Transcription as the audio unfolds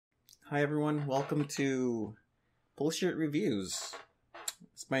Hi everyone, welcome to Bullshit Reviews.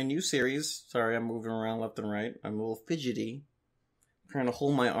 It's my new series. Sorry, I'm moving around left and right. I'm a little fidgety. I'm trying to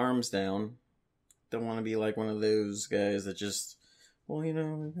hold my arms down. Don't want to be like one of those guys that just, well, you know,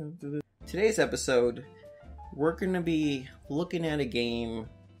 we're gonna do this. Today's episode, we're going to be looking at a game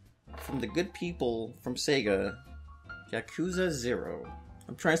from the good people from Sega, Yakuza 0.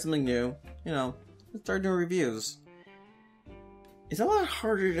 I'm trying something new. You know, let's start doing reviews. It's a lot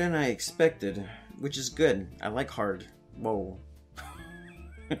harder than I expected, which is good. I like hard. Whoa.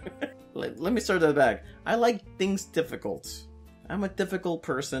 Let me start at the back. I like things difficult. I'm a difficult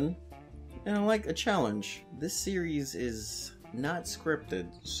person, and I like a challenge. This series is not scripted,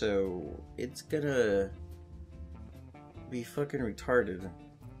 so it's gonna be fucking retarded.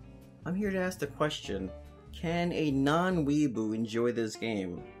 I'm here to ask the question, can a non-weeaboo enjoy this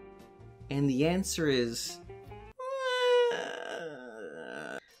game? And the answer is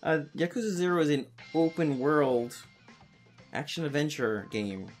Yakuza 0 is an open world action-adventure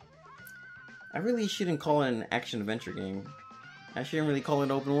game. I really shouldn't call it an action-adventure game. I shouldn't really call it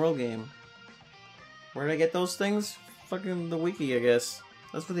an open world game. Where did I get those things? Fucking the wiki, I guess.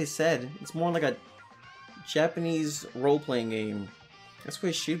 That's what they said. It's more like a Japanese role-playing game. That's what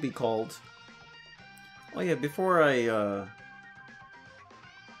it should be called. Oh yeah, before I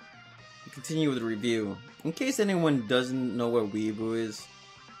continue with the review, in case anyone doesn't know what weeaboo is,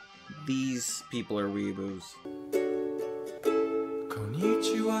 these people are weeaboos.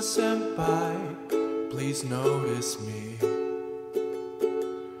 Konnichiwa senpai, please notice me.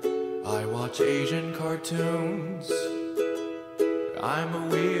 I watch Asian cartoons. I'm a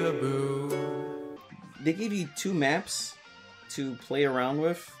weeaboo. They give you 2 maps to play around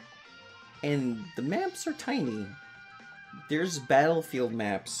with, and the maps are tiny. There's battlefield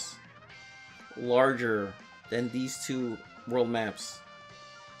maps larger than these 2 world maps.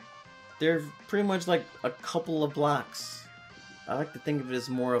 They're pretty much like a couple of blocks. I like to think of it as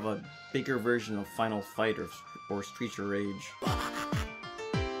more of a bigger version of Final Fight or Streets of Rage.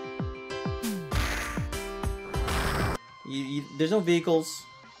 There's no vehicles.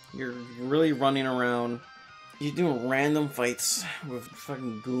 You're really running around. You're doing random fights with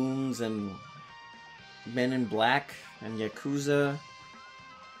fucking goons and men in black and Yakuza.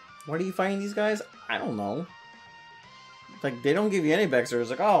 Why are you fighting these guys? I don't know. Like, they don't give you any backstory.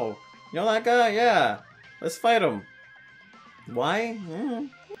 It's like, oh, you know that guy? Yeah. Let's fight him. Why?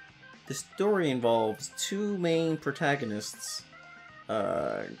 The story involves 2 main protagonists.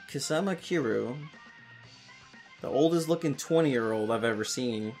 Kisama Kiru, the oldest looking 20-year-old I've ever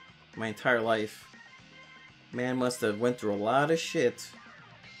seen my entire life. Man must have went through a lot of shit.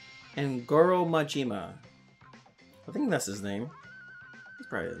 And Goro Majima. I think that's his name. That's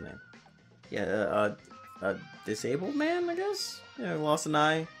probably his name. Yeah, a disabled man, I guess? Yeah, lost an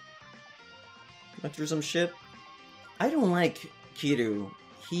eye. Went through some shit. I don't like Kiru.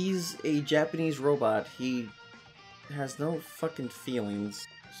 He's a Japanese robot. He has no fucking feelings.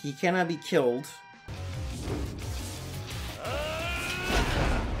 He cannot be killed.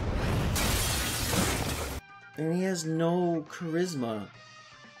 And he has no charisma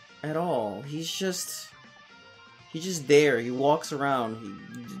at all. He's just there. He walks around.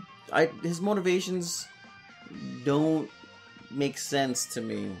 His motivations don't make sense to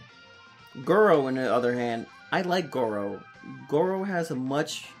me. Goro, on the other hand, I like Goro. Goro has a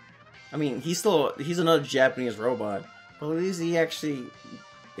much... I mean, he's another Japanese robot, but at least he actually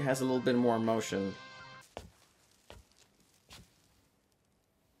has a little bit more emotion.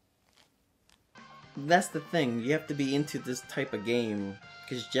 That's the thing, you have to be into this type of game,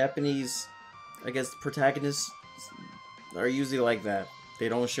 because Japanese, I guess, protagonists are usually like that. They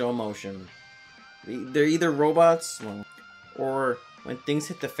don't show emotion. They're either robots, or when things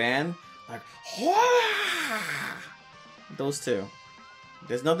hit the fan, like, those 2.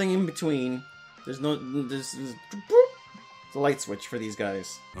 There's nothing in between. There's the light switch for these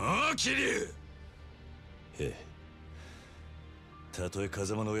guys.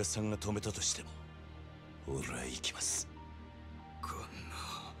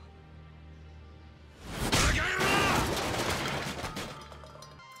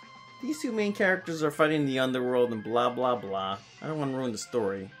 These 2 main characters are fighting the underworld and blah blah blah. I don't want to ruin the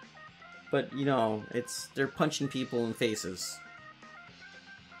story. But, you know, they're punching people in faces.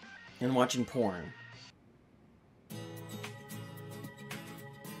 And watching porn.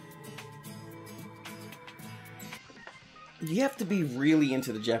 You have to be really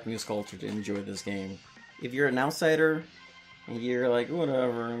into the Japanese culture to enjoy this game. If you're an outsider, and you're like,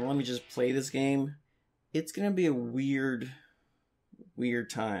 whatever, let me just play this game, it's gonna be a weird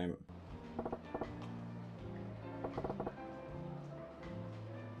time.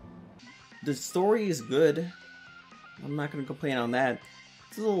 the story is good. I'm not gonna complain on that.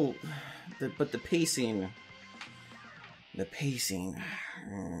 It's a little, but the pacing.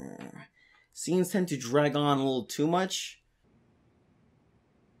 Scenes tend to drag on a little too much.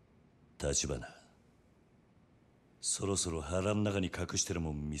 立花、そろそろ腹の中に隠してる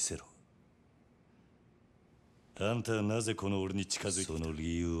もん見せろ。あんたはなぜこの俺に近づいた？その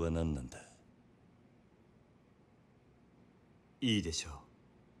理由は何なんだ？いいでしょ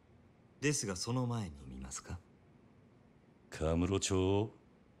う。ですがその前に見ますか？カムロ町？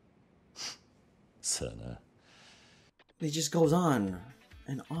さあな。It just goes on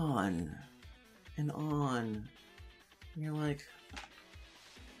and on and on. And you're like,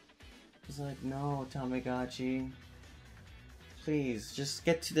 it's like, no, Tamagotchi. Please, just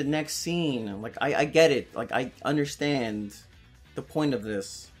get to the next scene. Like, I get it. Like, I understand the point of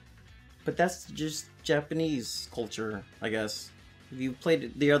this. But that's just Japanese culture, I guess. If you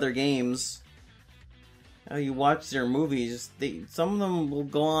played the other games, you watch their movies, some of them will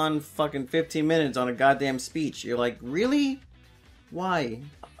go on fucking 15 minutes on a goddamn speech. You're like, really? Why?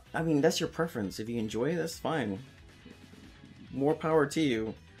 I mean, that's your preference. If you enjoy it, that's fine. More power to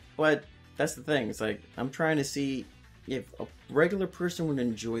you. But that's the thing. It's like, I'm trying to see if a regular person would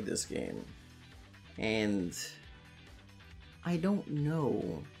enjoy this game. And I don't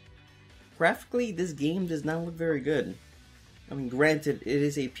know. Graphically, this game does not look very good. I mean, granted, it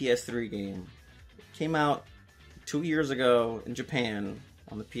is a PS3 game. It came out 2 years ago in Japan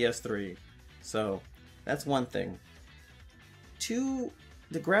on the PS3. So, that's one thing. Two,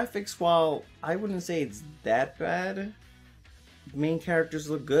 the graphics, while I wouldn't say it's that bad, the main characters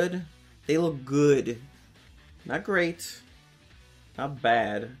look good. They look good. Not great. Not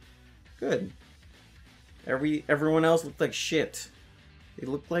bad. Good. Everyone else looked like shit. They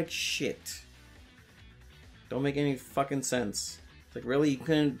look like shit. Don't make any fucking sense. It's like, really, you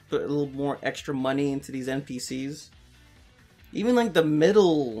couldn't put a little more extra money into these NPCs? Even like the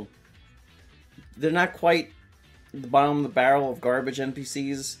middle, they're not quite the bottom of the barrel of garbage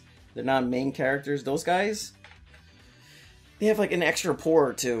NPCs. They're not main characters. Those guys, they have like an extra pore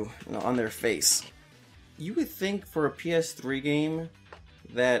or two, you know, on their face. You would think for a PS3 game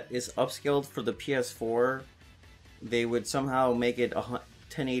that is upscaled for the PS4, they would somehow make it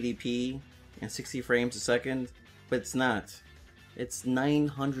 1080p and 60 frames a second, but it's not. It's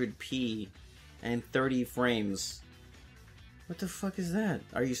 900p and 30 frames. What the fuck is that?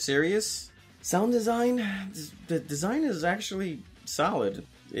 Are you serious? Sound design? The design is actually solid.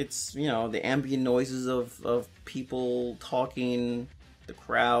 It's, you know, the ambient noises of people talking, the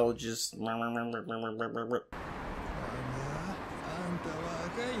crowd just...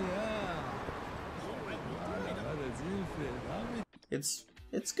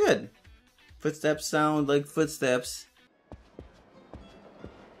 It's good. Footsteps sound like footsteps.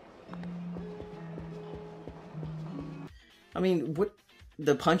 I mean, what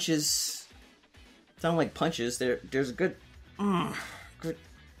the punches sound like punches. There's a good good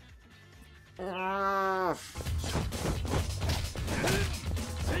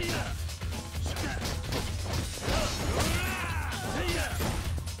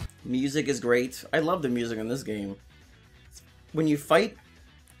music is great. I love the music in this game. When you fight,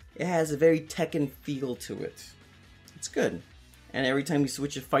 it has a very Tekken feel to it. It's good. And every time you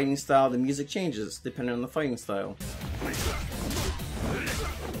switch a fighting style, the music changes, depending on the fighting style.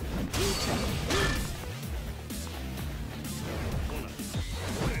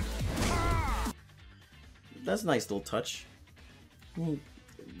 That's a nice little touch. I mean,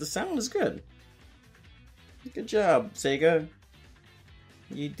 the sound is good. Good job, Sega.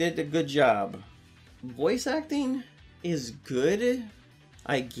 You did a good job. Voice acting is good,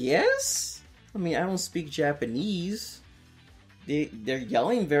 I guess? I mean, I don't speak Japanese. They're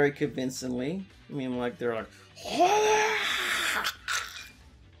yelling very convincingly. I mean, like, they're like...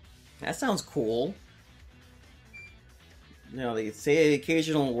 That sounds cool. You know, they say the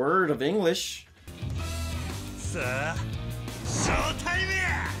occasional word of English.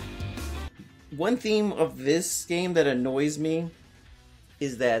 One theme of this game that annoys me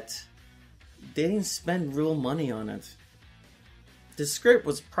is that they didn't spend real money on it. The script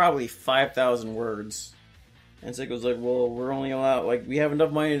was probably 5,000 words. And so it was like, well, we're only allowed, like, we have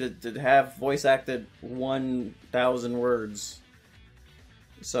enough money to have voice acted 1,000 words.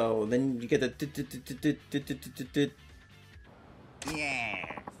 So then you get the... Yes.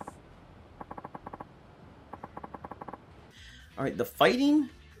 Alright, the fighting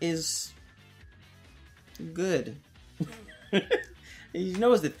is good. You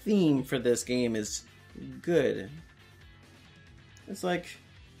notice the theme for this game is good. It's like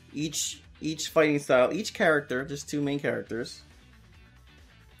each fighting style, each character, there's two main characters,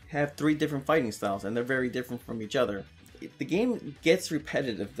 have 3 different fighting styles, and they're very different from each other. The game gets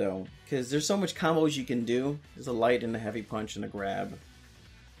repetitive though, because there's so much combos you can do. There's a light and a heavy punch and a grab.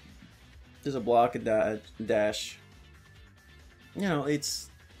 There's a block and dash. You know, it's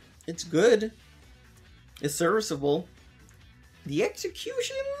good. It's serviceable. The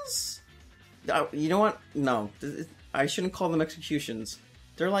executions? You know what? No, I shouldn't call them executions.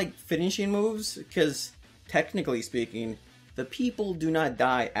 They're like finishing moves, because technically speaking, the people do not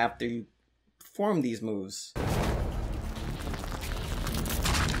die after you perform these moves.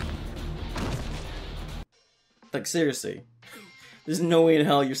 Like, seriously. There's no way in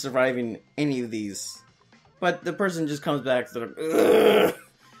hell you're surviving any of these. But the person just comes back, they're like,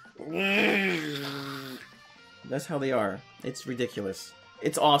 that's how they are. It's ridiculous.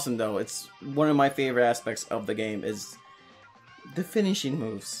 It's awesome though. It's one of my favorite aspects of the game is the finishing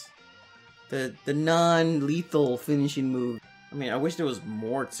moves. The non-lethal finishing move. I mean, I wish there was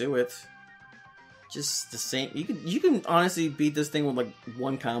more to it. Just the same. You can honestly beat this thing with like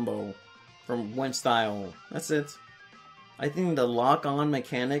one combo from one style. That's it. I think the lock-on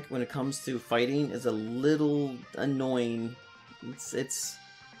mechanic when it comes to fighting is a little annoying. It's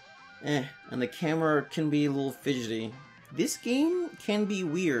and the camera can be a little fidgety. This game can be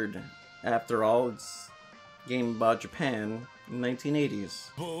weird. After all, it's a game about Japan in the 1980s.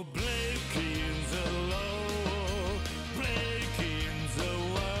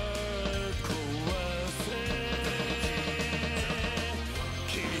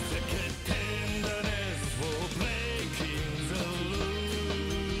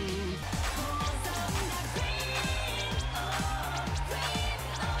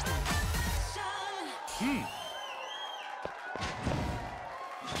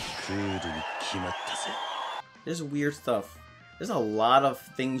 There's weird stuff. There's a lot of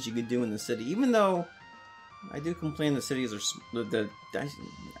things you could do in the city, even though I do complain the cities are I'm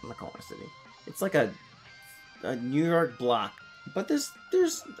not calling it a city. It's like a New York block, but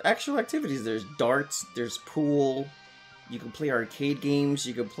there's actual activities. There's darts. There's pool. You can play arcade games.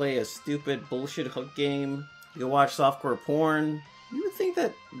 You can play a stupid bullshit hook game. You can watch softcore porn. You would think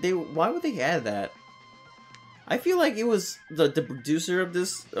that why would they add that? I feel like it was the producer of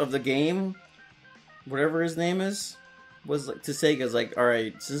the game, whatever his name is, was like, to Sega's like, all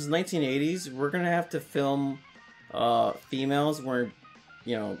right, since the 1980s, we're gonna have to film females wearing,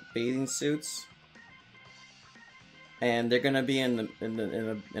 you know, bathing suits, and they're gonna be in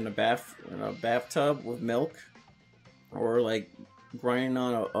a bathtub with milk, or like grinding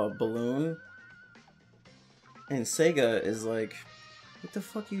on a balloon, and Sega is like, what the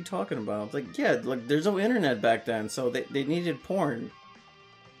fuck are you talking about? It's like, yeah, like there's no internet back then, so they needed porn.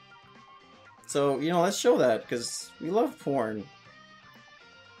 So, you know, let's show that, because we love porn.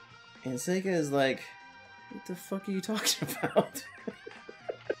 And Sega is like, what the fuck are you talking about?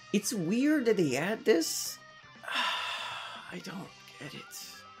 It's weird that they add this. I don't get it.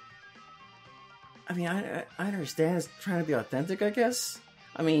 I mean, I understand it's trying to be authentic, I guess.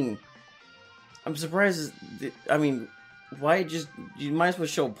 I mean, I'm surprised. I mean, why just... You might as well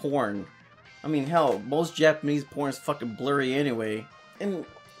show porn. I mean, hell, most Japanese porn is fucking blurry anyway. In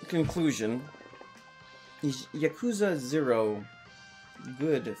conclusion, is Yakuza 0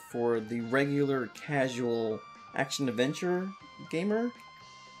 good for the regular, casual action-adventure gamer?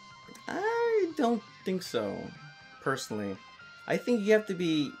 I don't think so, personally. I think you have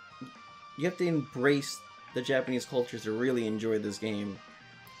to embrace the Japanese culture to really enjoy this game.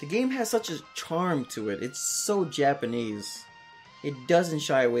 The game has such a charm to it. It's so Japanese. It doesn't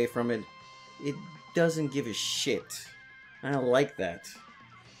shy away from it. It doesn't give a shit. I like that.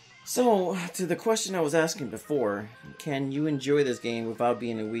 So, to the question I was asking before, can you enjoy this game without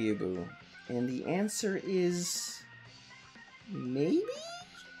being a weeaboo? And the answer is... maybe?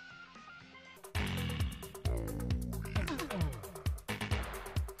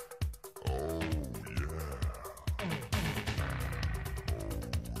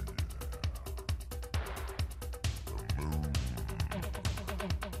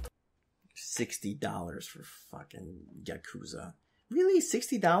 $60 for fucking Yakuza. Really?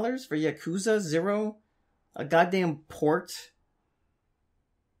 $60 for Yakuza 0? A goddamn port?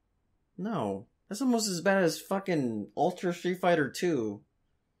 No. That's almost as bad as fucking Ultra Street Fighter 2.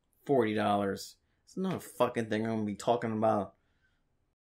 $40. It's not a fucking thing I'm gonna be talking about